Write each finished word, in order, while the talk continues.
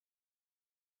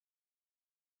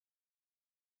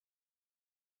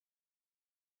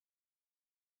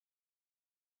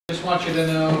Just want you to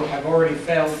know I've already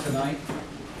failed tonight.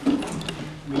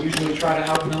 We usually try to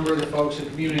outnumber the folks at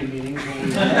community meetings,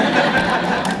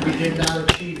 and we did not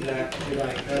achieve that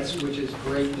tonight. Which is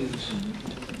great news.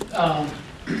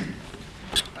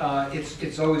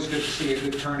 It's always good to see a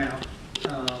good turnout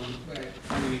at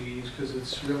community meetings, because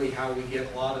it's really how we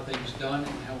get a lot of things done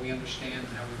and how we understand and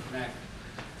how we connect.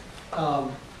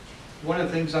 One of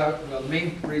the things, the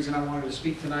main reason I wanted to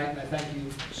speak tonight, and I thank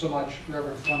you so much,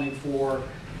 Reverend Fleming, for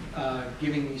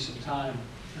giving me some time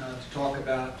to talk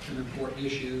about an important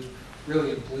issue,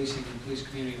 really in policing and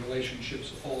police-community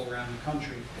relationships all around the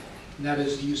country, and that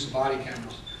is the use of body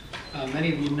cameras.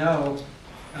 Many of you know,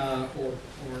 or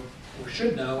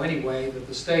should know anyway, that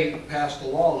the state passed a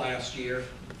law last year.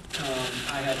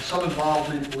 I had some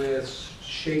involvement with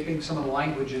shaping some of the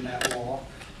language in that law.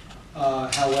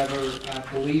 However, I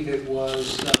believe it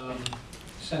was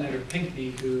Senator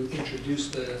Pinckney who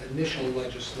introduced the initial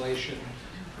legislation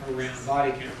around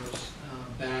body cameras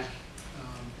back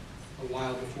a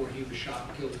while before he was shot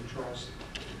and killed in Charleston.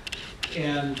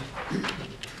 And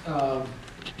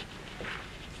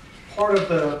part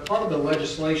of the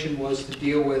legislation was to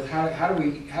deal with how do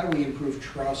we improve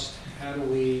trust, how do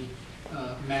we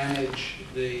manage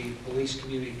the police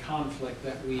community conflict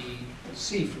that we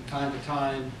see from time to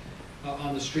time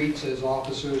on the streets as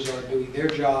officers are doing their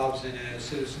jobs and as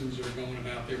citizens are going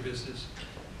about their business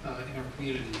in our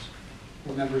communities.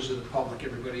 We're members of the public,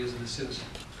 everybody isn't a citizen.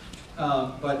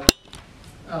 But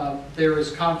there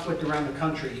is conflict around the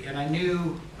country, and I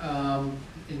knew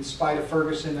in spite of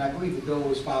Ferguson, I believe the bill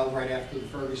was filed right after the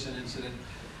Ferguson incident,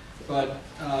 but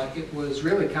it was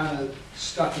really kind of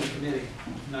stuck in committee,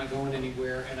 not going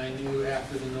anywhere, and I knew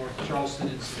after the North Charleston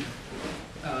incident,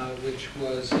 which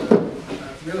was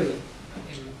really,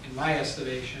 in my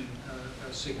estimation,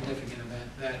 a significant event,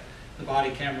 that the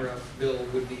body camera bill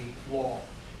would be law.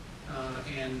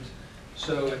 And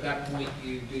so at that point,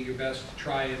 you do your best to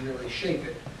try and really shape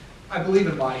it. I believe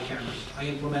in body cameras. I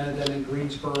implemented them in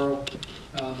Greensboro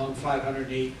among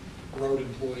 508 road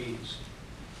employees.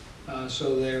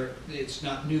 So it's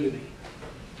not new to me.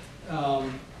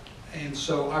 And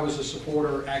so I was a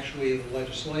supporter, actually, of the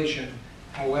legislation.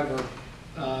 However,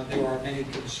 there are many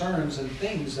concerns and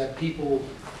things that people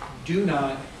do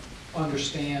not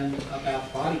understand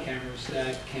about body cameras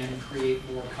that can create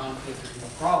more conflict and more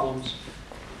problems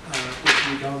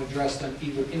if you don't address them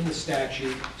either in the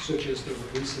statute, such as the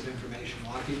release of information. A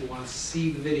lot of people want to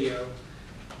see the video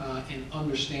and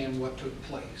understand what took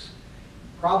place.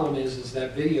 Problem is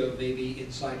that video may be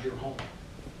inside your home.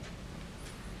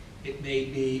 It may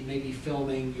be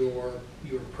filming your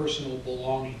personal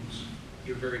belongings,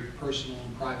 your very personal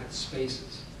and private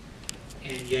spaces,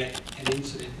 and yet an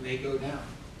incident may go down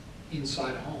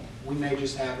inside a home. We may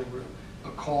just have a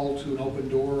call to an open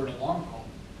door or an alarm call.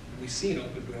 We see an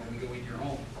open door and we go in your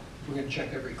home. We're going to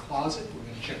check every closet, we're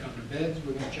going to check under beds,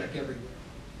 we're going to check everywhere.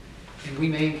 And we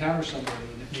may encounter somebody,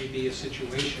 and it may be a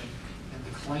situation, and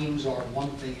the claims are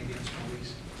one thing against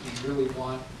police. We really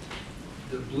want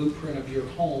the blueprint of your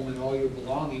home and all your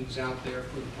belongings out there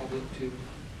for the public to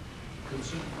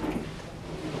consume.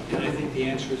 And I think the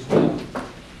answer is no.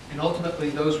 And ultimately,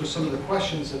 those were some of the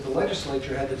questions that the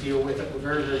legislature had to deal with that were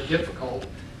very, very difficult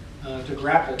to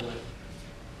grapple with.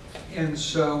 And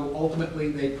so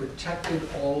ultimately, they protected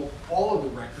all of the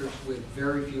records with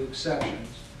very few exceptions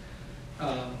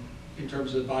in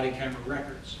terms of body camera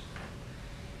records.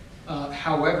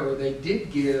 However, they did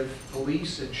give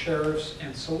police and sheriffs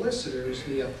and solicitors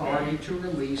the authority to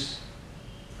release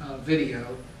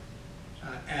video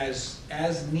as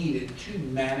needed to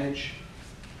manage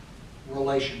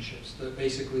relationships,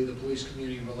 basically the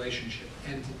police-community relationship,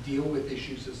 and to deal with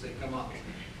issues as they come up.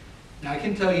 Now, I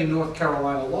can tell you in North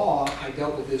Carolina law, I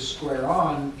dealt with this square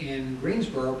on in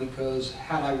Greensboro, because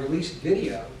had I released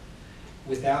video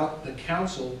without the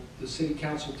council, the city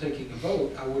council taking a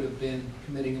vote, I would have been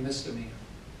committing a misdemeanor.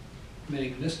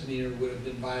 Committing a misdemeanor would have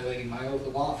been violating my oath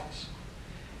of office.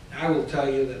 Now, I will tell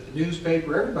you that the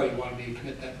newspaper, everybody wanted me to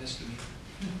commit that misdemeanor.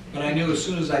 But I knew as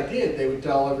soon as I did, they would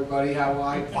tell everybody how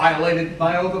I violated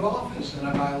my oath of office, and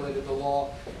I violated the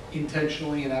law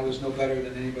intentionally, and I was no better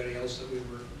than anybody else that we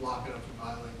were locking up for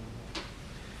violating the law.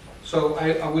 So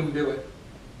I wouldn't do it.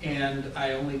 And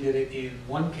I only did it in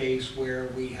one case where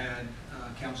we had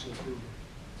council approval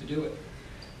to do it.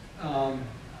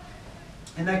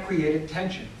 And that created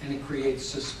tension, and it creates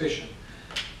suspicion.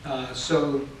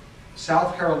 So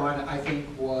South Carolina, I think,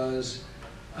 was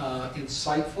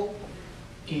insightful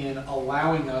in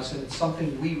allowing us, and it's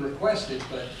something we requested,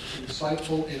 but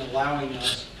insightful in allowing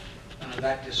us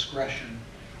that discretion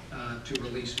to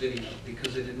release video,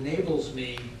 because it enables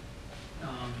me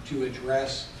to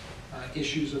address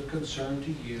issues of concern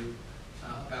to you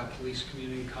about police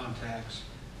community contacts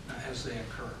as they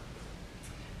occur.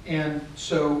 And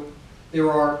so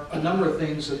there are a number of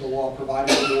things that the law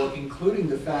provided for, including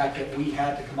the fact that we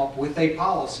had to come up with a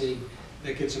policy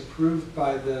that gets approved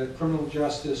by the Criminal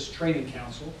Justice Training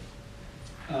Council,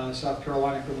 South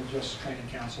Carolina Criminal Justice Training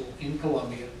Council in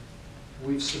Columbia.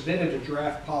 We've submitted a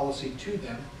draft policy to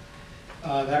them.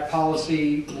 That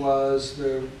policy was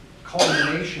the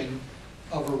culmination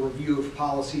of a review of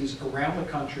policies around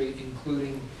the country,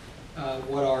 including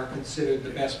what are considered the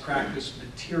best practice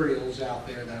materials out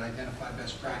there that identify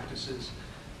best practices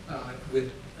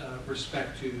with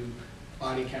respect to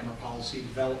body camera policy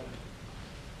development.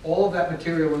 All of that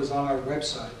material is on our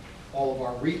website. All of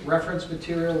our reference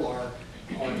material, our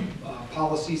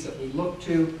policies that we look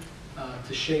to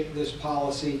shape this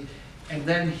policy, and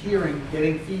then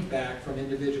getting feedback from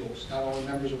individuals, not only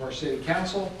members of our city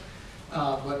council,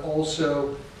 but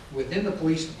also within the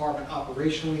police department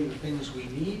operationally, the things we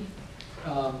need,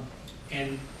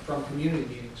 and from community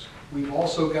meetings. We've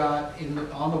also got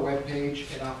on the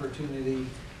webpage an opportunity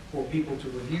for people to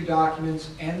review documents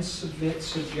and submit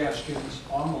suggestions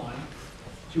online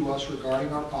to us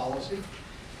regarding our policy.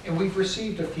 And we've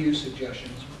received a few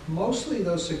suggestions. Mostly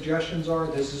those suggestions are,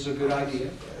 this is a good idea,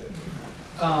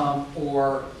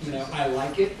 or, I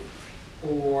like it,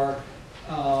 or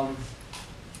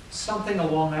something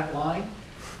along that line.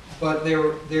 But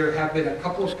there have been a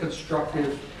couple of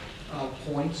constructive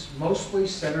points, mostly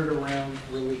centered around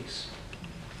release.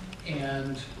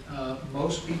 And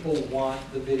most people want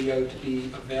the video to be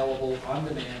available on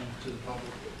demand to the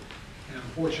public. And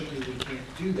unfortunately, we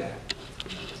can't do that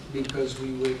because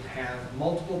we would have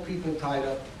multiple people tied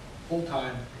up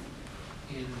full-time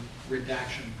in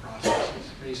redaction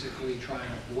processes, basically trying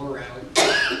to blur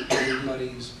out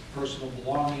everybody's personal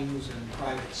belongings and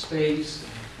private space,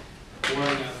 and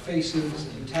blurring out faces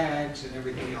and tags and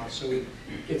everything else. So it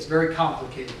gets very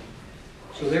complicated.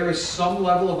 So there is some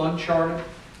level of uncharted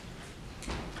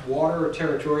water or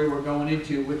territory we're going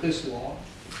into with this law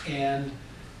and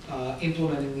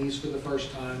implementing these for the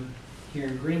first time here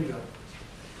in Greenville.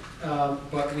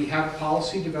 But we have a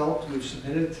policy developed. We've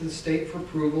submitted it to the state for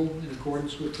approval in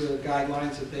accordance with the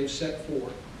guidelines that they've set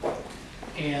forth.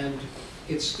 And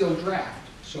it's still draft,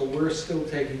 so we're still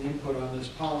taking input on this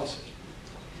policy.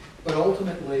 But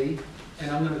ultimately,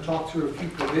 and I'm going to talk through a few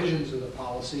provisions of the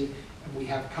policy, and we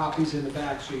have copies in the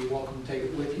back, so you're welcome to take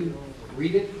it with you.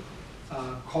 Read it,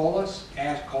 call us,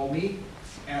 call me,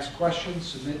 ask questions,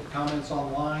 submit comments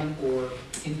online or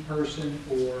in person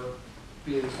or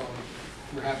via the phone.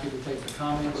 We're happy to take the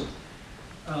comments.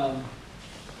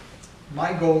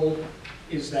 My goal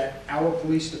is that our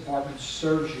police department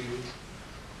serves you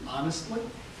honestly,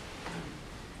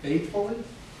 faithfully,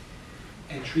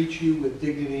 and treats you with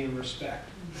dignity and respect.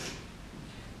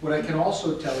 What I can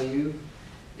also tell you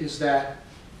is that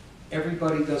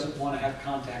everybody doesn't want to have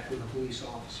contact with a police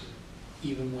officer,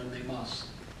 even when they must.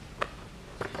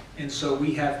 And so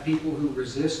we have people who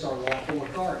resist our lawful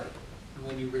authority. And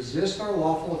when you resist our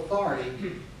lawful authority,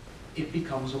 it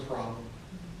becomes a problem.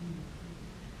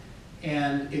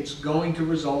 And it's going to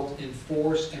result in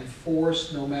force, and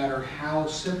force, no matter how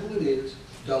simple it is,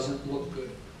 doesn't look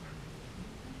good.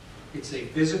 It's a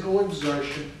physical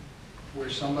exertion where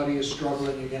somebody is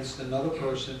struggling against another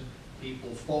person.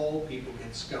 People fall, people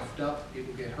get scuffed up,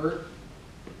 people get hurt.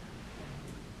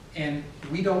 And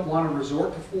we don't want to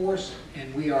resort to force,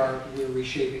 and we're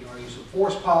reshaping our use of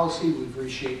force policy. We've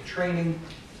reshaped training.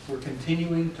 We're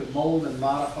continuing to mold and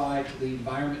modify to the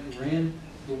environment we're in,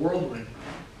 the world we're in,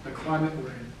 the climate we're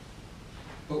in.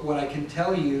 But what I can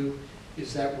tell you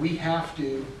is that we have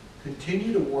to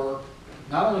continue to work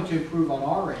not only to improve on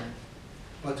our end,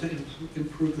 but to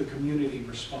improve the community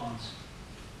response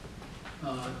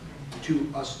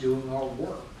to us doing our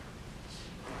work.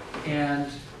 And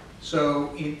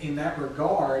so in that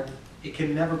regard, it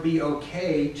can never be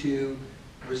okay to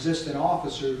resist an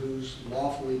officer who's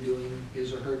lawfully doing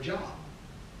his or her job.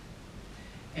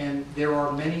 And there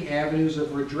are many avenues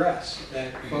of redress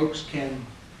that folks can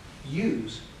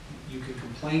use. You can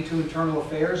complain to Internal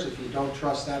Affairs if you don't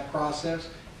trust that process.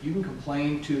 You can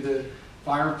complain to the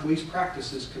Fire and Police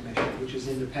Practices Commission, which is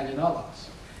independent of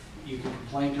us. You can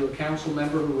complain to a council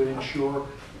member who would ensure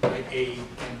an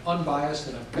unbiased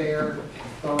and a fair and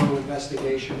thorough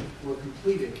investigation were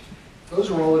completed. Those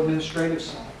are all administrative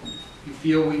side. If you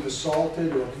feel we've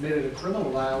assaulted or committed a criminal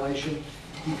violation,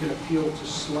 you can appeal to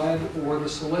SLED or the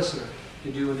solicitor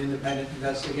to do an independent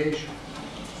investigation.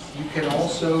 You can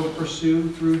also pursue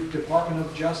through Department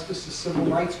of Justice a civil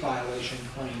rights violation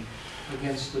claim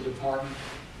against the department.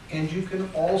 And you can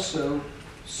also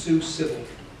sue civilly.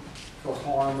 for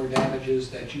harm or damages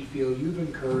that you feel you've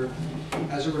incurred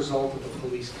as a result of a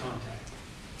police contact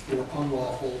or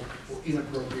unlawful or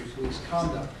inappropriate police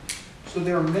conduct. So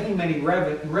there are many, many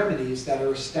remedies that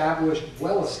are established,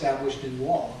 well established in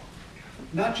law,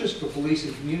 not just for police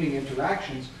and community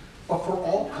interactions, but for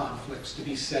all conflicts to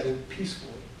be settled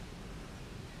peacefully.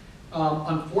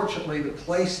 Unfortunately, the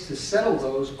place to settle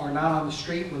those are not on the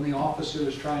street when the officer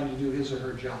is trying to do his or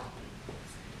her job.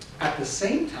 At the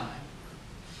same time,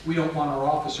 we don't want our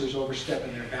officers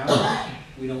overstepping their boundaries.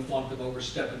 We don't want them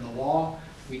overstepping the law.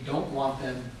 We don't want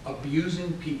them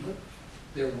abusing people,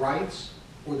 their rights,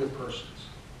 or their persons.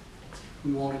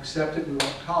 We won't accept it. We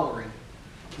won't tolerate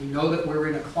it. We know that we're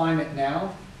in a climate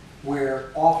now where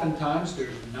oftentimes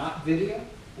there's not video,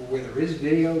 or where there is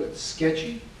video that's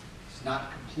sketchy, it's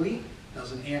not complete,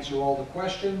 doesn't answer all the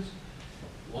questions.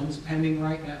 One's pending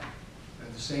right now. They're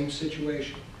the same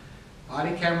situation.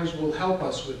 Body cameras will help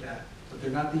us with that, but they're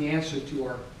not the answer to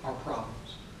our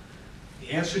problems.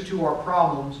 The answer to our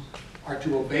problems are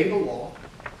to obey the law,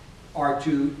 are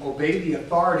to obey the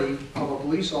authority of a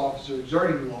police officer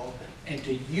exerting the law, and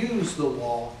to use the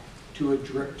law to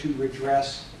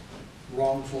redress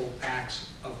wrongful acts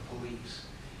of police.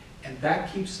 And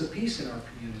that keeps the peace in our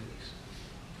communities.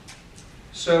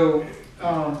 So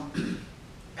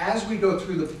as we go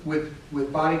through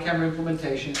with body camera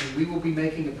implementation, and we will be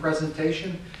making a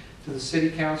presentation to the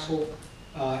City Council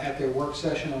at their work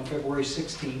session on February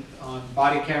 16th on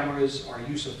body cameras, our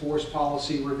use of force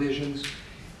policy revisions,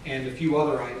 and a few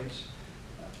other items.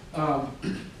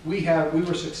 We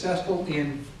were successful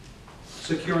in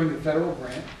securing the federal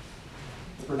grant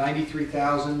for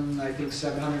 $93,000, I think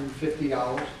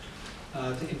 $750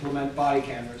 to implement body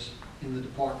cameras in the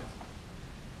department.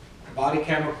 The body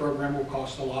camera program will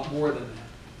cost a lot more than that.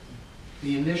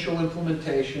 The initial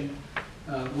implementation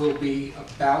will be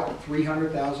about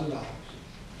 $300,000,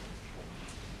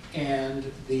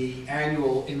 and the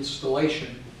annual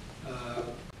installation.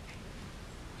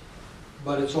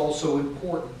 But it's also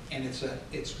important, and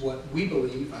it's what we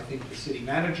believe. I think the city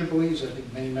manager believes. I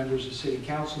think many members of city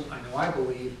council. I know I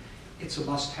believe it's a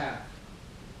must-have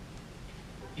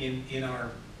in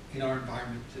our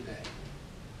environment today.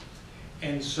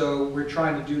 And so we're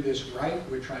trying to do this right.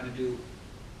 We're trying to do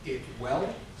it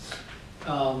well,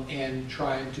 and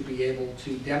trying to be able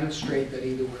to demonstrate that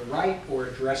either we're right or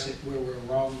address it where we're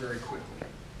wrong very quickly.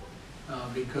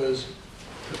 Because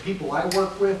the people I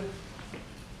work with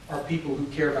are people who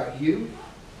care about you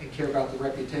and care about the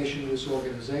reputation of this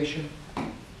organization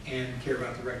and care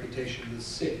about the reputation of the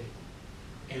city.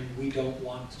 And we don't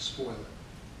want to spoil it.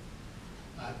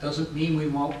 It doesn't mean we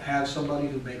won't have somebody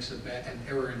who makes an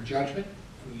error in judgment,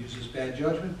 who uses bad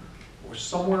judgment, or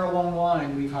somewhere along the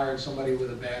line we've hired somebody with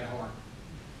a bad heart.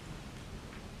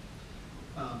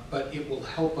 But it will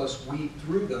help us weed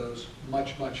through those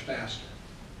much, much faster.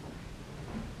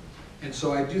 And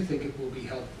so I do think it will be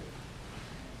helpful.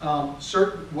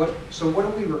 So what do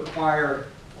we require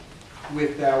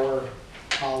with our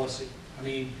policy? I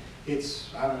mean,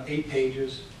 it's, I don't know, 8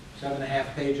 pages,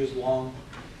 7.5 pages long,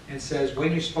 and says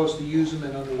when you're supposed to use them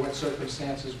and under what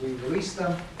circumstances we release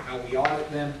them, how we audit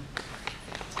them.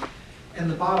 And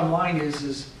the bottom line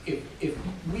is if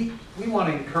we want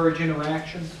to encourage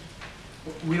interaction,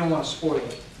 we don't want to spoil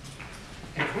it.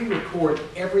 And if we record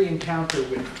every encounter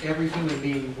with every human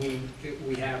being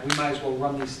we have, we might as well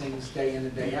run these things day in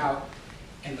and day out,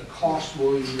 and the cost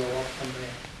will even go up from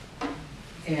there.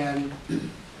 And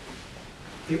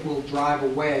it will drive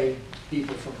away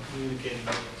people from communicating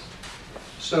with us.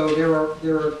 So there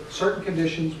are certain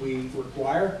conditions we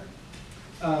require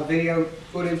video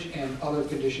footage, and other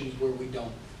conditions where we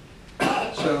don't.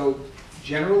 So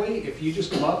generally, if you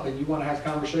just come up and you want to have a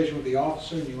conversation with the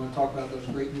officer and you want to talk about those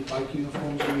great new bike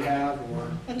uniforms we have,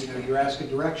 or you're asking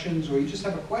directions, or you just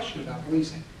have a question about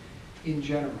policing in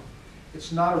general,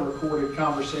 it's not a recorded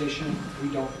conversation. We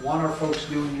don't want our folks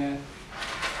doing that.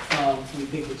 We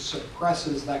think it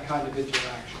suppresses that kind of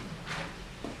interaction.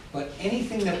 But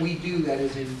anything that we do that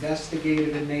is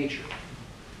investigative in nature,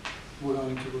 we're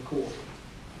going to record.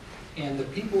 And the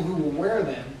people who will wear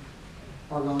them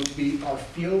are going to be our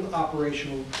field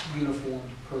operational uniformed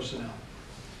personnel.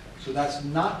 So that's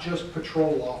not just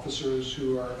patrol officers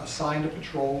who are assigned to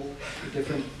patrol the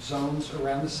different zones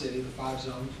around the city, the 5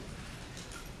 zones.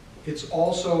 It's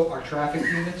also our traffic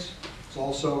units. It's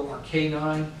also our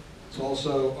K-9. It's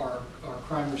also our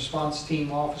crime response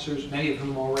team officers, many of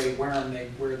whom already wear them. They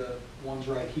wear the ones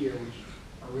right here, which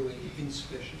are really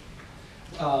insufficient.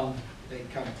 They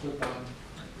kind of clip on.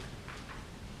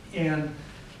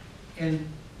 And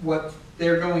what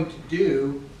they're going to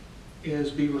do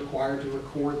is be required to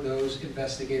record those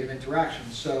investigative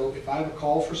interactions. So if I have a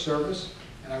call for service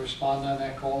and I respond on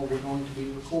that call, we're going to be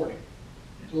recording.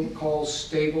 Until the call's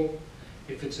stable,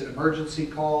 if it's an emergency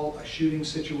call, a shooting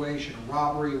situation, a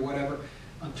robbery, whatever,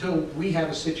 until we have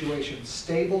a situation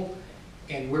stable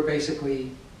and we're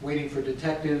basically waiting for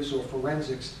detectives or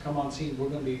forensics to come on scene, we're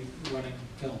going to be running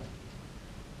film.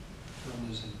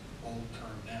 Film is an old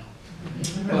term now.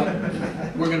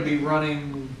 But we're going to be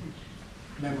running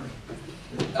memory.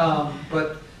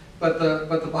 But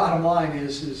the bottom line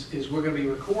is we're going to be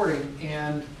recording,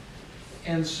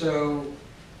 and so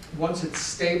once it's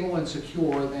stable and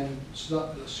secure, then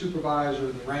the supervisor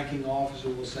or the ranking officer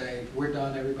will say, we're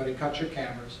done, everybody cut your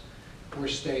cameras, we're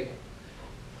stable.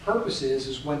 Purpose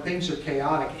is when things are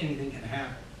chaotic, anything can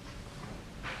happen.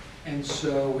 And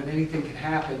so when anything can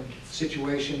happen,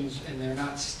 situations, and they're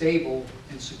not stable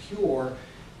and secure,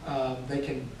 they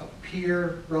can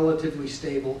appear relatively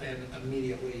stable and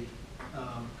immediately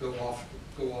go off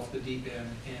the deep end,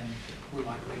 and we're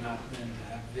likely not then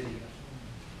to have video.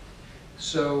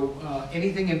 So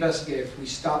anything investigative, if we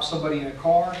stop somebody in a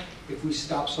car, if we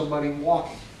stop somebody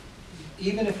walking,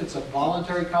 even if it's a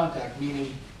voluntary contact,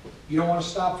 meaning you don't want to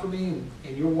stop for me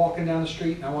and you're walking down the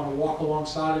street and I want to walk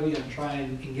alongside of you and try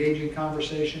and engage in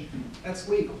conversation, that's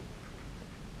legal.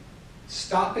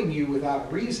 Stopping you without a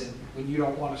reason when you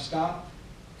don't want to stop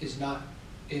is not,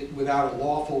 without a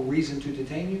lawful reason to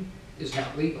detain you, is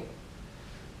not legal.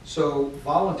 So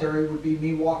voluntary would be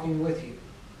me walking with you.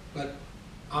 But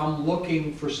I'm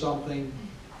looking for something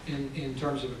in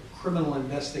terms of a criminal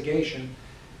investigation,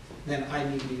 then I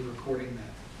need to be recording that.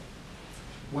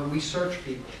 When we search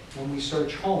people, when we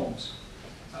search homes,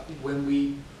 when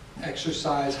we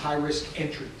exercise high-risk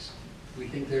entries, we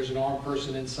think there's an armed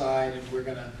person inside and we're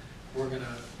gonna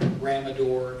ram a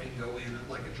door and go in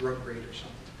like a drug raid or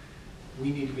something.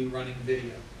 We need to be running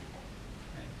video.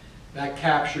 Okay? That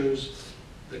captures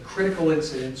the critical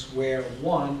incidents where,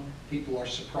 one, people are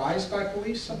surprised by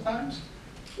police sometimes,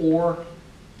 or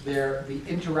the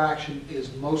interaction is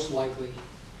most likely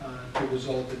to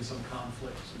result in some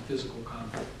conflict, some physical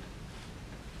conflict.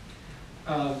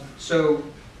 So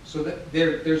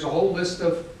there's a whole list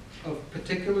of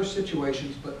particular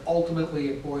situations, but ultimately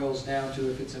it boils down to,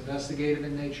 if it's investigative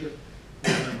in nature,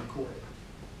 we're going to record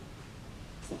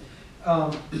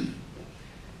it.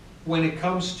 When it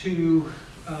comes to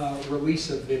release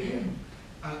of video,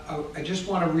 I just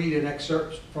want to read an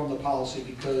excerpt from the policy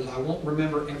because I won't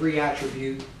remember every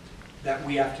attribute that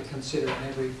we have to consider and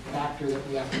every factor that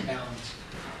we have to balance.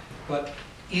 But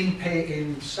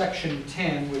in section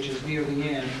 10, which is near the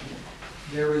end,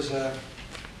 there is a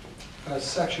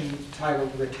section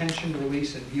titled Retention,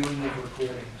 Release, and Viewing of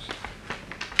Recordings.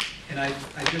 And I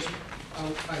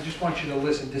just want you to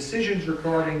listen. Decisions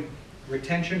regarding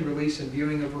retention, release, and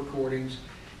viewing of recordings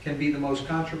can be the most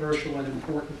controversial and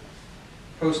important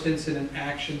post-incident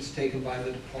actions taken by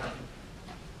the department.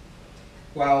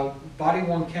 While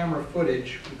body-worn camera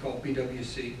footage, we call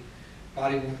BWC,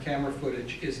 body-worn camera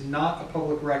footage, is not a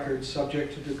public record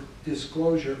subject to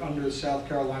disclosure under the South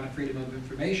Carolina Freedom of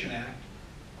Information Act,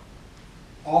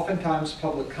 oftentimes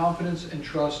public confidence and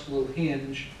trust will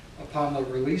hinge upon the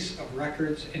release of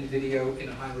records and video in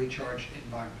a highly charged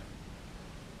environment.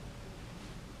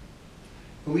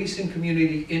 Police and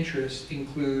community interests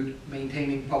include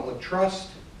maintaining public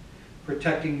trust,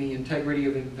 protecting the integrity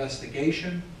of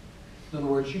investigation. In other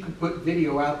words, you could put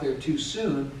video out there too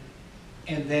soon,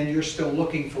 and then you're still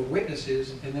looking for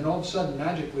witnesses, and then all of a sudden,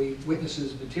 magically,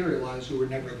 witnesses materialize who were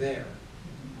never there.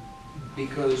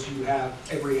 Because you have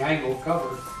every angle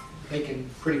covered, they can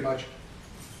pretty much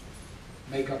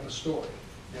make up a story,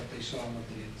 what they saw and what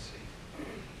they didn't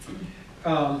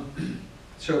see.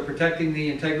 So protecting the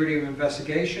integrity of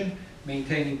investigation,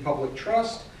 maintaining public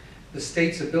trust, the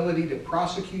state's ability to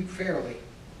prosecute fairly,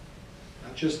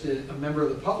 not just a member of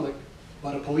the public,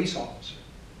 but a police officer.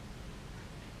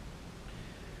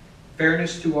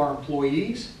 Fairness to our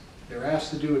employees. They're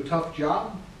asked to do a tough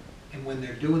job, and when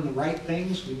they're doing the right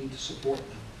things, we need to support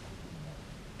them.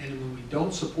 And when we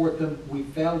don't support them, we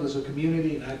failed as a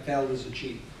community, and I failed as a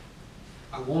chief.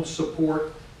 I won't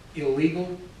support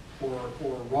illegal or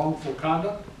wrongful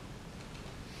conduct,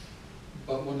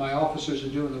 but when my officers are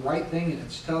doing the right thing and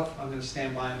it's tough, I'm going to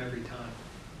stand by them every time.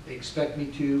 They expect me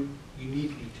to, you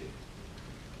need me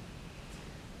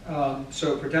to.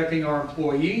 So protecting our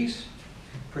employees,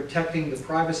 protecting the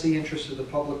privacy interests of the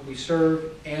public we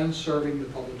serve, and serving the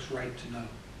public's right to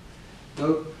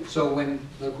know. So when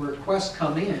the requests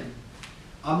come in,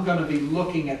 I'm going to be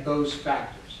looking at those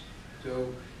factors.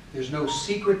 So there's no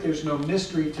secret, there's no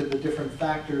mystery to the different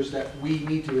factors that we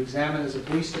need to examine as a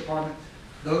police department.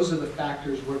 Those are the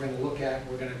factors we're going to look at.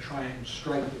 We're going to try and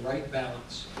strike the right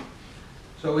balance.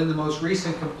 So in the most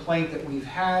recent complaint that we've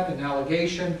had, an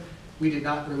allegation, we did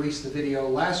not release the video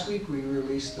last week. We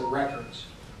released the records.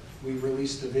 We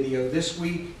released the video this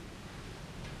week.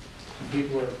 Some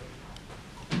people are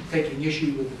taking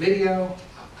issue with the video.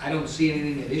 I don't see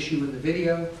anything at issue in the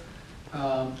video,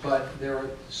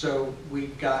 so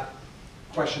we've got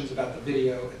questions about the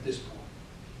video at this point.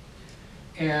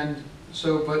 And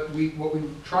so, but what we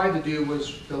tried to do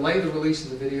was delay the release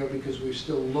of the video because we're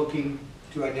still looking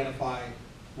to identify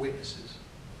witnesses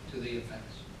to the offense.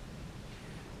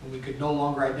 When we could no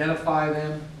longer identify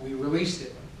them, we released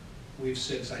it. We've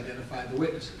since identified the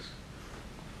witnesses.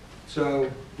 So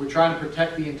we're trying to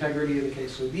protect the integrity of the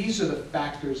case. So these are the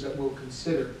factors that we'll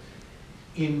consider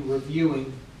in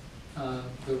reviewing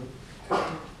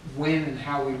when and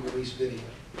how we release video.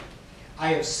 I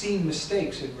have seen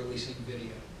mistakes in releasing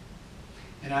video,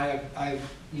 and I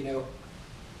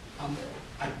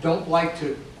don't like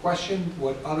to question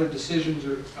what other decisions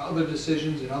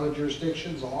in other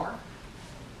jurisdictions are,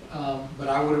 but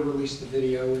I would have released the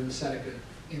video in the Seneca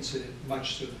incident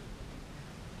much sooner,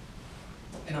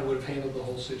 and I would have handled the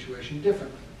whole situation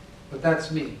differently. But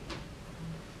that's me.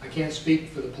 I can't speak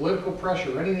for the political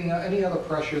pressure or any other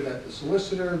pressure that the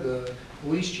solicitor, the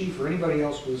police chief, or anybody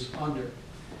else was under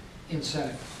in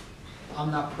Seneca.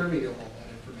 I'm not privy to all that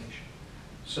information.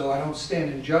 So I don't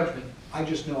stand in judgment. I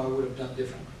just know I would have done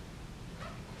differently,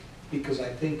 because I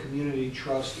think community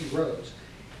trust erodes.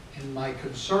 And my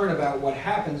concern about what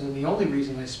happens, and the only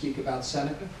reason I speak about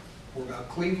Seneca, or about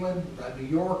Cleveland, or about New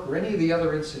York, or any of the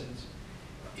other incidents,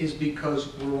 is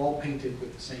because we're all painted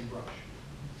with the same brush.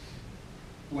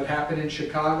 What happened in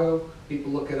Chicago,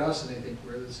 people look at us and they think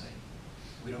we're the same.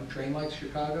 We don't train like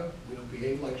Chicago, we don't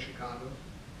behave like Chicago,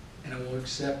 and I won't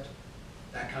accept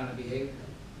that kind of behavior.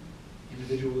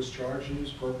 Individual was charged and he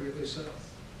was appropriately so.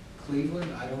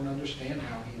 Cleveland, I don't understand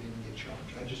how he didn't get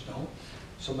charged. I just don't.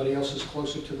 Somebody else is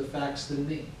closer to the facts than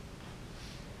me.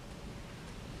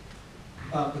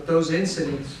 But those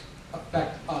incidents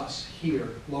affect us here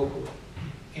locally.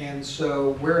 And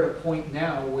so we're at a point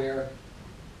now where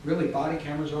really body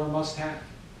cameras are a must-have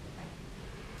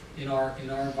in our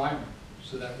environment,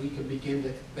 so that we can begin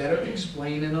to better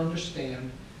explain and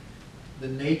understand the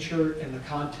nature and the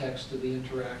context of the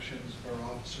interactions of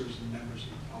our officers and members of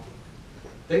the public.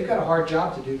 They've got a hard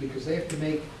job to do because they have to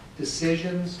make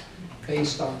decisions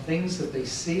based on things that they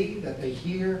see, that they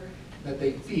hear, that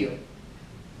they feel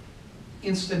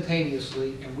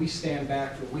instantaneously, and we stand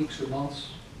back for weeks or months,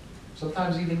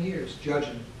 sometimes even years,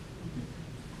 judging.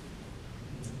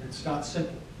 It's not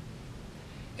simple.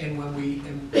 And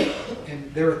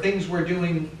and there are things we're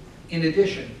doing in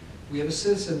addition. We have a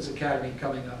Citizens Academy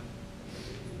coming up.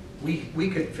 We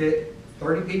could fit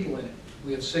 30 people in it.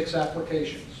 We have 6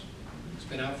 applications. It's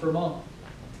been out for a month.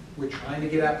 We're trying to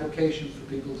get applications for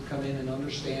people to come in and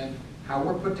understand how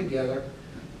we're put together,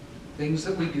 things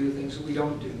that we do, things that we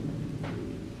don't do.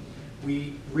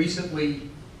 We recently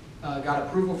got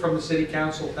approval from the City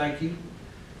Council, thank you.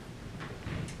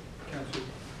 Council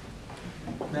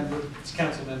member, it's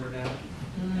council member now.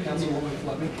 Councilwoman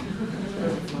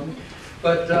Fleming.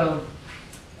 But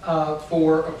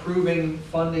for approving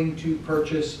funding to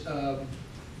purchase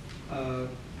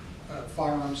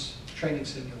firearms training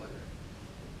simulator,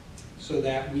 so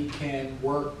that we can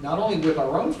work not only with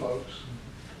our own folks,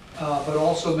 but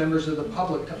also members of the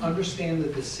public to understand the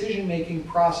decision-making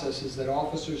processes that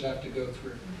officers have to go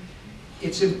through.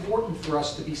 It's important for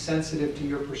us to be sensitive to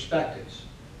your perspectives.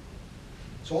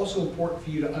 It's also important for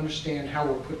you to understand how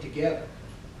we're put together,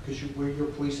 because we're your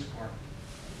police department.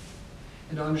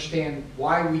 And to understand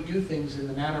why we do things in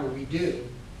the manner we do.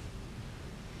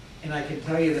 And I can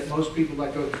tell you that most people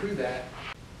that go through that,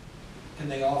 and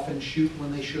they often shoot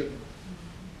when they shouldn't.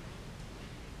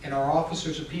 And our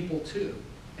officers are people too,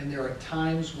 and there are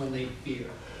times when they fear.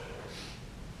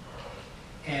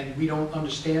 And we don't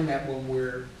understand that when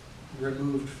we're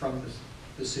removed from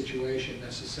the situation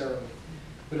necessarily.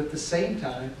 But at the same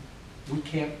time, we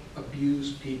can't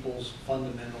abuse people's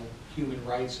fundamental human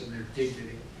rights and their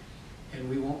dignity. And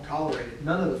we won't tolerate it.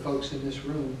 None of the folks in this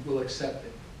room will accept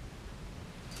it.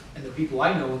 And the people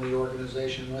I know in the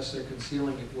organization, unless they're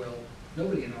concealing it well,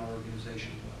 nobody in our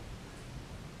organization will.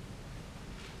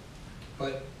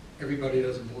 But everybody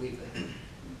doesn't believe that.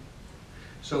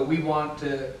 So we want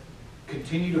to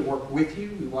continue to work with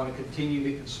you. We want to continue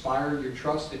to inspire your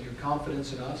trust and your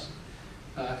confidence in us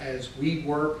as we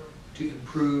work to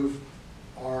improve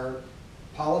our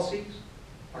policies,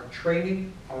 our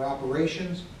training, our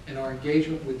operations, and our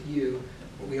engagement with you.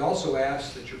 But we also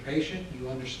ask that you're patient, you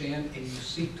understand, and you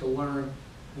seek to learn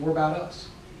more about us.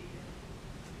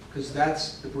 because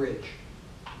that's the bridge.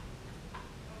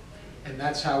 And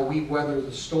that's how we weather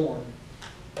the storm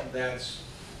that's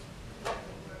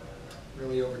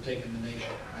really overtaken the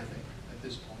nation, I think, at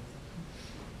this point.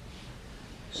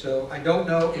 So I don't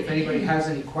know if anybody has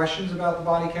any questions about the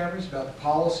body cameras, about the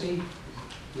policy.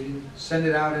 We didn't send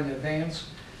it out in advance.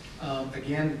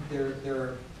 Again, there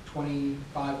are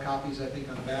 25 copies, I think,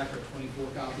 on the back, or 24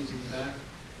 copies in the back.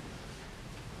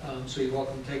 So you're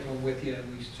welcome to take one with you,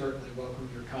 and we certainly welcome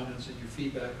your comments and your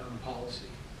feedback on the policy.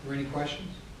 Are there any questions?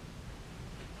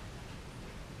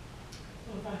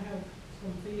 So if I have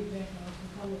some feedback or some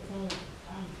comments on it,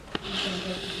 I'm going to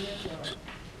go to this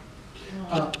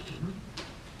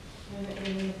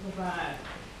and then provide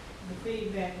the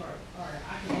feedback, or I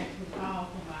can actually call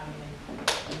somebody and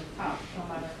talk to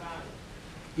somebody about it.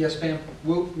 Yes, ma'am.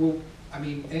 I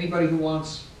mean, anybody who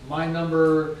wants my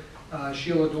number,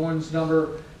 Sheila Dorn's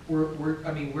number,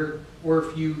 or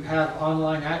if you have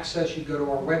online access, you go to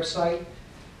our website.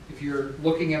 If you're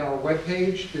looking at our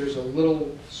webpage, there's a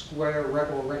little square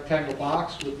or rectangle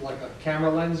box with like a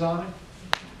camera lens on it.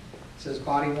 It says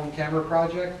Body Worn Camera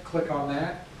Project. Click on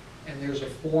that, and there's a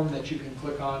form that you can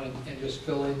click on and just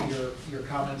fill in your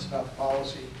comments about the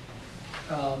policy.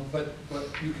 But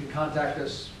you can contact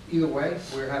us either way.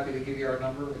 We're happy to give you our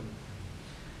number.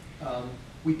 And,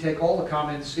 we take all the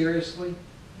comments seriously,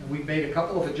 and we've made a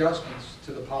couple of adjustments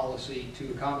to the policy to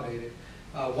accommodate it.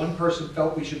 One person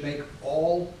felt we should make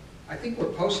all, I think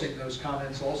we're posting those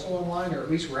comments also online, or at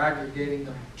least we're aggregating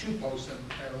them to post them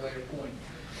at a later point.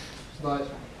 But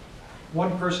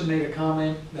one person made a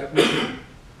comment that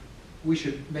we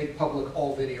should make public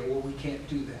all video. Well, we can't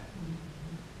do that.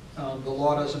 The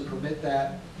law doesn't permit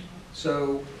that.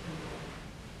 So,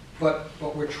 but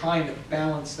we're trying to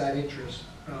balance that interest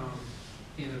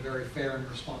in a very fair and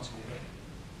responsible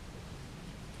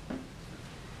way.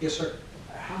 Yes, sir.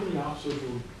 How many officers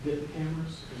will get the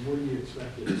cameras, and what do you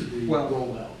expect it to be Well,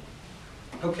 rolled out?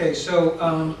 Okay, so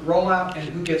rollout and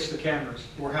who gets the cameras,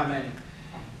 or how many?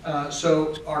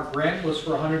 So our grant was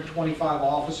for 125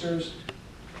 officers.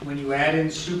 When you add in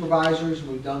supervisors,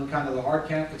 we've done kind of the hard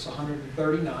count, it's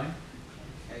 139,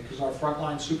 okay, because our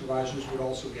frontline supervisors would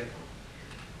also get them.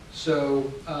 So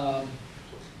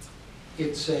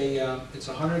it's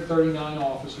 139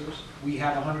 officers. We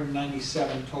have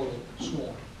 197 total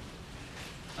sworn.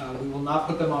 We will not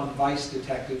put them on vice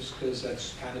detectives because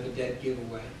that's kind of a dead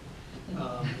giveaway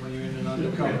when you're in an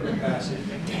undercover capacity.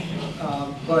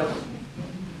 But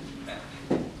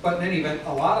in any event,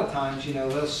 a lot of times, you know,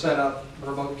 they'll set up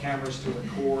remote cameras to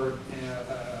record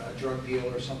a drug deal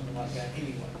or something like that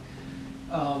anyway.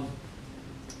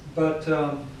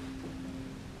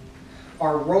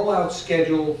 Our rollout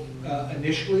schedule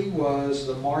initially was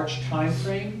the March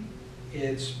timeframe.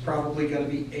 It's probably going to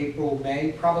be April,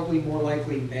 May, probably more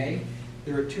likely May.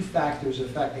 There are two factors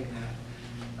affecting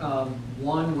that.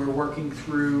 One, we're working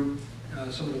through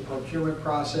some of the procurement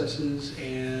processes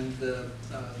and the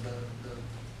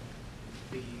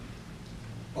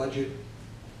budget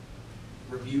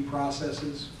review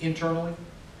processes internally.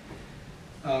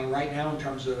 Right now, in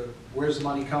terms of where's the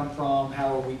money come from,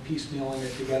 how are we piecemealing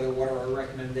it together, what are our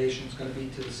recommendations going to be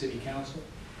to the city council,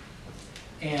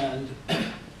 and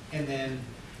then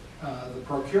the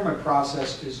procurement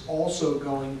process is also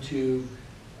going to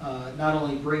not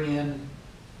only bring in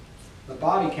the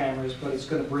body cameras, but it's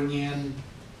going to bring in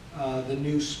the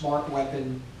new smart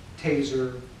weapon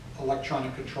taser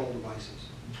electronic control devices.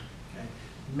 Okay.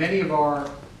 Many of our,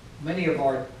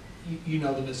 you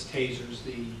know them as tasers,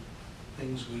 the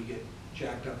things we get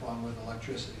jacked up on with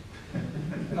electricity.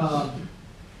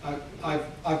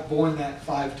 I've borne that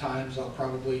 5 times. I'll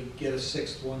probably get a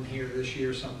 6th one here this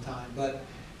year sometime, but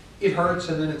it hurts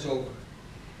and then it's over.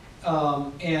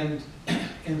 And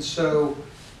so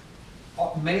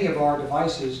many of our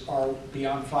devices are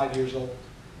beyond 5 years old.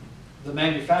 The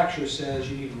manufacturer says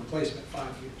you need a replacement 5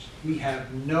 years. We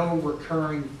have no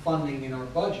recurring funding in our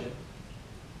budget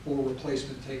for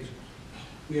replacement tasers.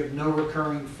 We have no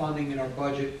recurring funding in our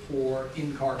budget for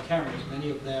in-car cameras.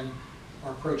 Many of them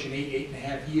are approaching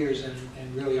 8.5 years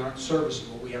and really aren't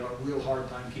serviceable. We have a real hard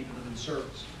time keeping them in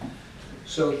service.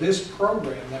 So this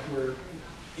program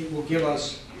it will give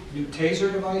us new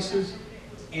taser devices,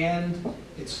 and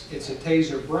it's a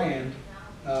taser brand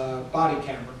body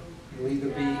camera. It'll either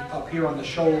be up here on the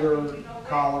shoulder,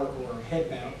 collar, or head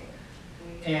mount.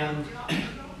 And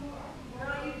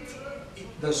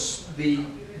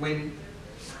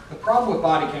the problem with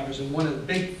body cameras, and one of the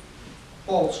big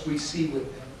faults we see with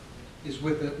them, is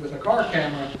with a car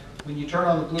camera, when you turn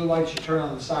on the blue lights, you turn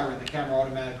on the siren, the camera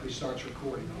automatically starts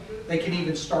recording. They can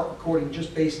even start recording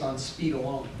just based on speed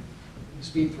alone,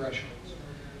 speed thresholds.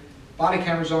 Body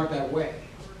cameras aren't that way.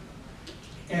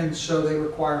 And so they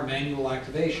require manual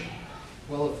activation.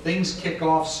 Well, if things kick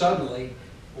off suddenly,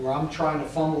 or I'm trying to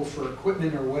fumble for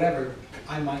equipment or whatever,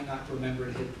 I might not remember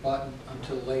to hit the button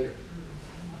until later.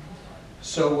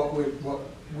 So what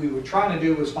we were trying to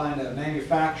do was find a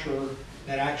manufacturer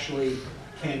that actually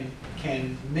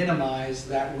can minimize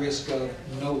that risk of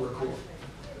no record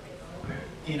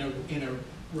in a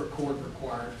record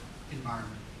required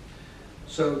environment.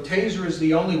 So Taser is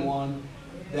the only one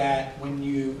that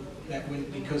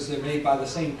because they're made by the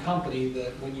same company,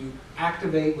 that when you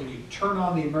activate, when you turn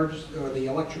on the emergency or the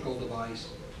electrical device,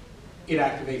 it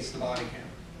activates the body camera.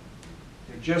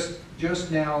 They're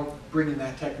just now bringing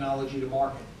that technology to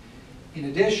market. In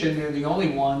addition, they're the only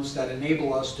ones that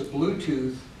enable us to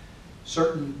Bluetooth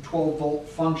certain 12-volt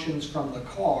functions from the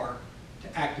car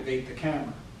to activate the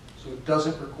camera. So it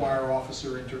doesn't require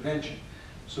officer intervention.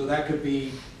 So that could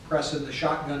be pressing the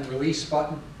shotgun release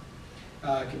button.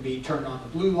 It can be turning on the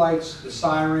blue lights, the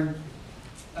siren,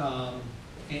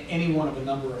 any one of a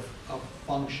number of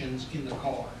functions in the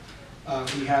car.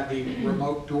 We have the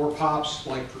remote door pops,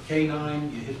 like for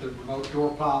K9, you hit the remote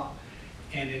door pop,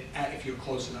 and if you're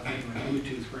close enough in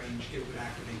Bluetooth range, it would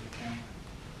activate the camera.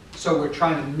 So we're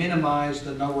trying to minimize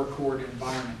the no record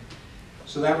environment.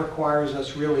 So that requires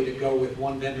us really to go with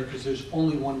one vendor, because there's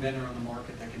only one vendor on the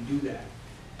market that can do that.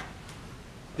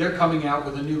 They're coming out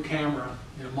with a new camera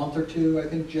in a month or two, I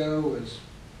think, Joe,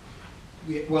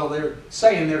 well, they're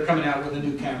saying they're coming out with a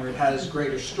new camera. It has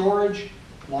greater storage,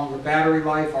 longer battery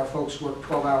life. Our folks work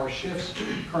 12-hour shifts.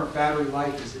 Current battery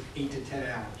life is at 8 to 10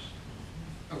 hours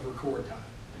of record time.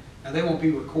 Now, they won't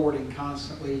be recording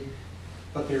constantly,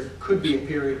 but there could be a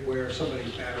period where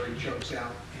somebody's battery chokes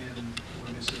out and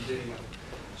we're missing video.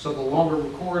 So the longer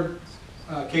record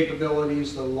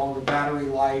capabilities, the longer battery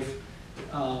life,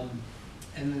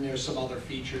 and then there's some other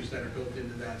features that are built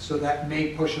into that. So that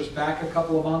may push us back a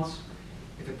couple of months.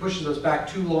 If it pushes us back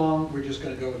too long, we're just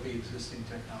going to go with the existing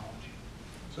technology.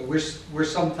 So we're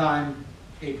sometime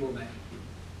April, May.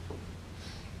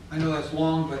 I know that's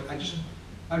long, but I'm just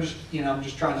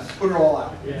trying to put it all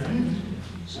out. Yeah.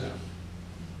 So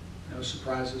no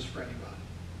surprises for anybody.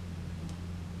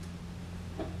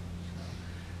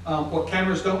 What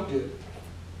cameras don't do.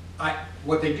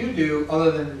 What they do,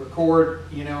 other than record,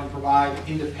 and provide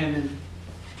independent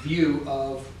view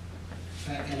of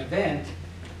an event,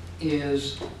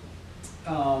 is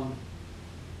I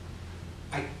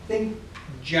think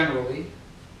generally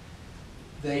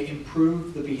they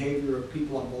improve the behavior of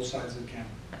people on both sides of the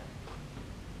camera.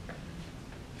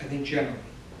 I think generally,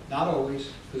 not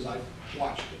always, because I've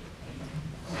watched it.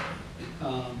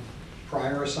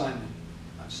 Prior assignment,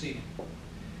 I've seen it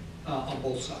on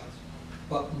both sides.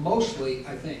 But mostly,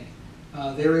 I think,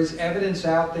 there is evidence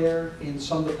out there in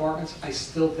some departments. I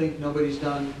still think nobody's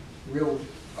done a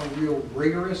real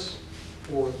rigorous,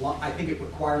 or I think it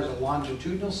requires a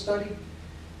longitudinal study.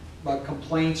 But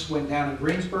complaints went down in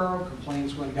Greensboro,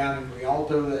 complaints went down in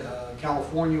Rialto,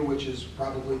 California, which is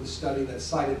probably the study that's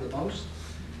cited the most.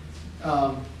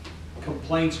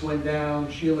 Complaints went down,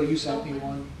 Sheila, you sent me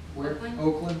one. Where?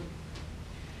 Oakland.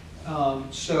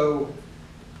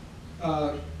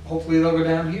 Hopefully they'll go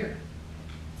down here,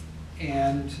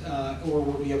 and or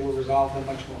we'll be able to resolve them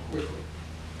much more quickly.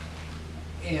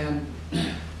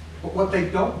 But what they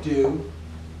don't do,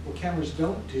 what cameras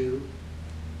don't do,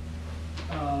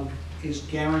 is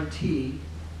guarantee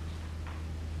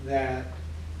that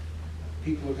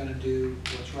people are going to do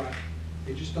what's right.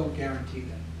 They just don't guarantee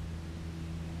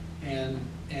that, and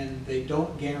they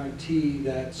don't guarantee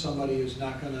that somebody is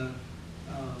not going to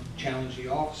challenge the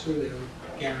officer. They don't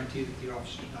guarantee that the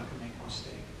officer is not going to make a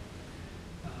mistake.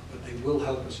 But they will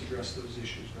help us address those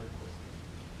issues very quickly.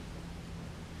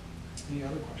 Any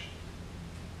other questions?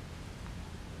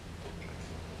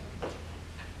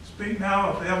 Speak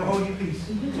now, if they ever hold you peace.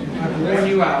 I've worn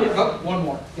you out. Oh, one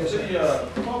more. Yes, sir.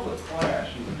 The public class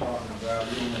you were talking about,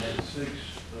 we only had 6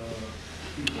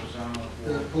 people sign up for.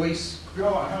 The police.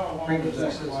 How long is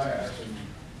that class?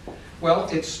 Well,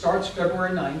 it starts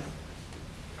February 9th,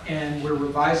 and we're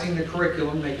revising the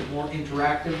curriculum, make it more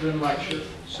interactive than lecture.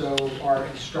 So our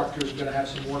instructors are going to have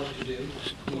some work to do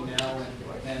between now and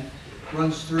then.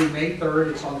 Runs through May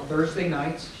 3rd. It's on Thursday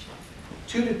nights.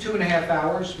 2 to 2.5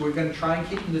 hours. We're going to try and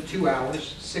keep them to 2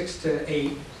 hours, 6 to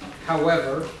 8.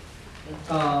 However,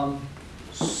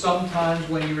 sometimes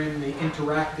when you're in the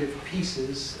interactive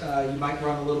pieces, you might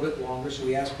run a little bit longer. So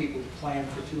we ask people to plan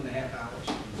for 2.5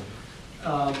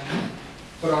 hours.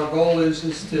 But our goal is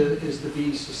to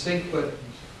be succinct but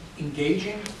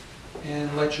engaging,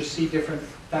 and let you see different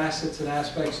facets and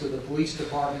aspects of the police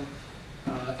department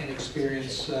and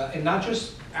experience, and not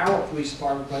just our police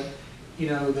department, but You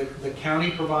know, the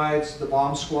county provides the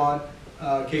bomb squad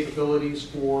capabilities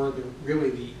for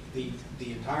really the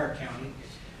entire county.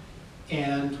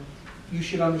 And you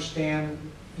should understand,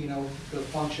 you know, the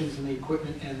functions and the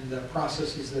equipment and the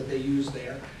processes that they use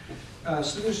there.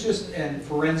 So there's just, and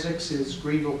forensics is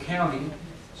Greenville County,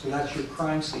 so that's your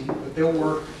crime scene, but they'll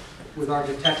work with our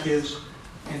detectives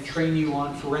and train you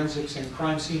on forensics and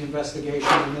crime scene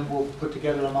investigation, and then we'll put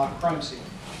together a mock crime scene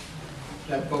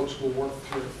that folks will work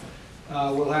through.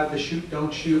 We'll have the shoot,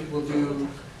 don't shoot, we'll do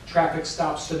traffic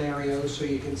stop scenarios so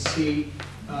you can see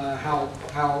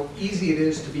how easy it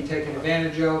is to be taken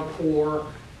advantage of, or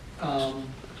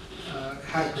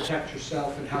how to protect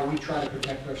yourself and how we try to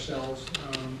protect ourselves,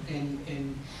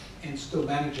 and still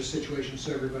manage a situation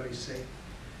so everybody's safe.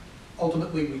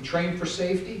 Ultimately, we train for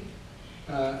safety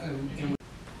and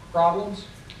problems,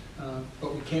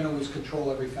 but we can't always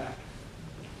control every factor.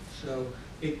 So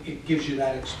it gives you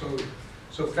that exposure.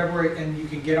 So February, and you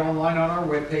can get online on our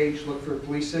webpage, look for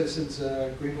Police Citizens,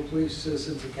 Greenville Police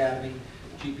Citizens Academy,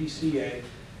 GPCA.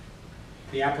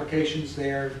 The application's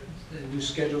there, the new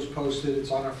schedule's posted,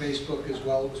 it's on our Facebook as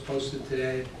well, it was posted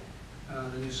today,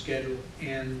 the new schedule.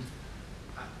 And,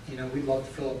 you know, we'd love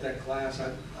to fill up that class.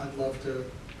 I'd love to,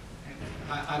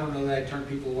 I don't know that I'd turn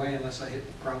people away unless I hit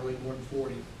probably more than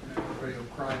 40. Everybody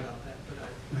will cry about that,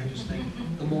 but I just think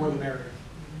the more the merrier.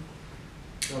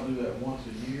 Y'all do that once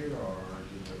a year, or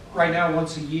is it? Right now,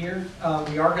 once a year.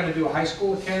 We are going to do a high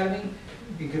school academy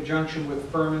in conjunction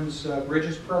with Furman's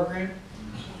Bridges program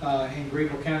in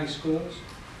Greenville County Schools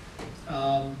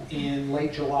in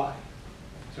late July.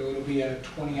 So it'll be a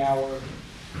 20-hour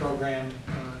program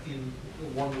in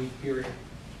a 1-week period.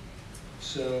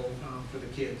 So for the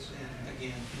kids, and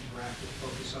again, interactive,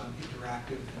 focus on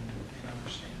interactive and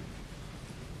understanding.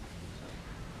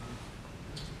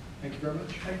 Thank you very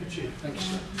much. Thank you, Chief. Thank you,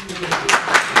 sir.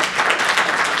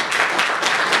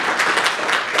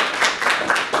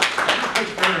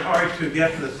 It's very hard to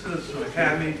get to the Citizen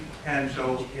Academy, and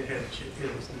so it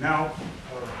is now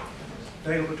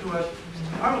available to us.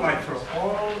 I would like for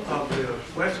all of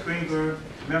the West Greenville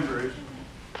members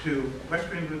to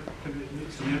West Greenville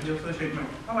Community Association,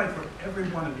 I'd like for every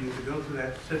one of you to go to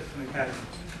that Citizen Academy.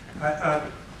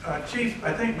 Chief,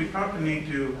 I think we probably need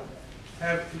to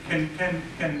have,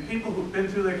 can people who've been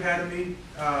through the academy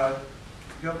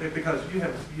go there, because you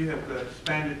have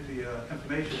expanded the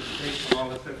information based on all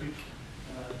this stuff.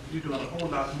 You're doing a whole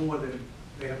lot more than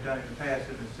they have done in the past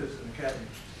in the Citizen Academy.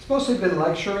 It's mostly been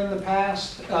lecture in the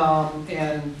past,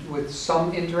 and with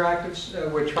some interactives.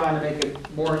 We're trying to make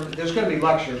it more, there's going to be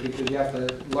lecture because you have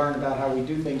to learn about how we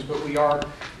do things, but we are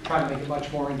trying to make it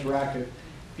much more interactive.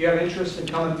 If you have interest in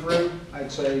coming through,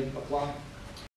 I'd say apply.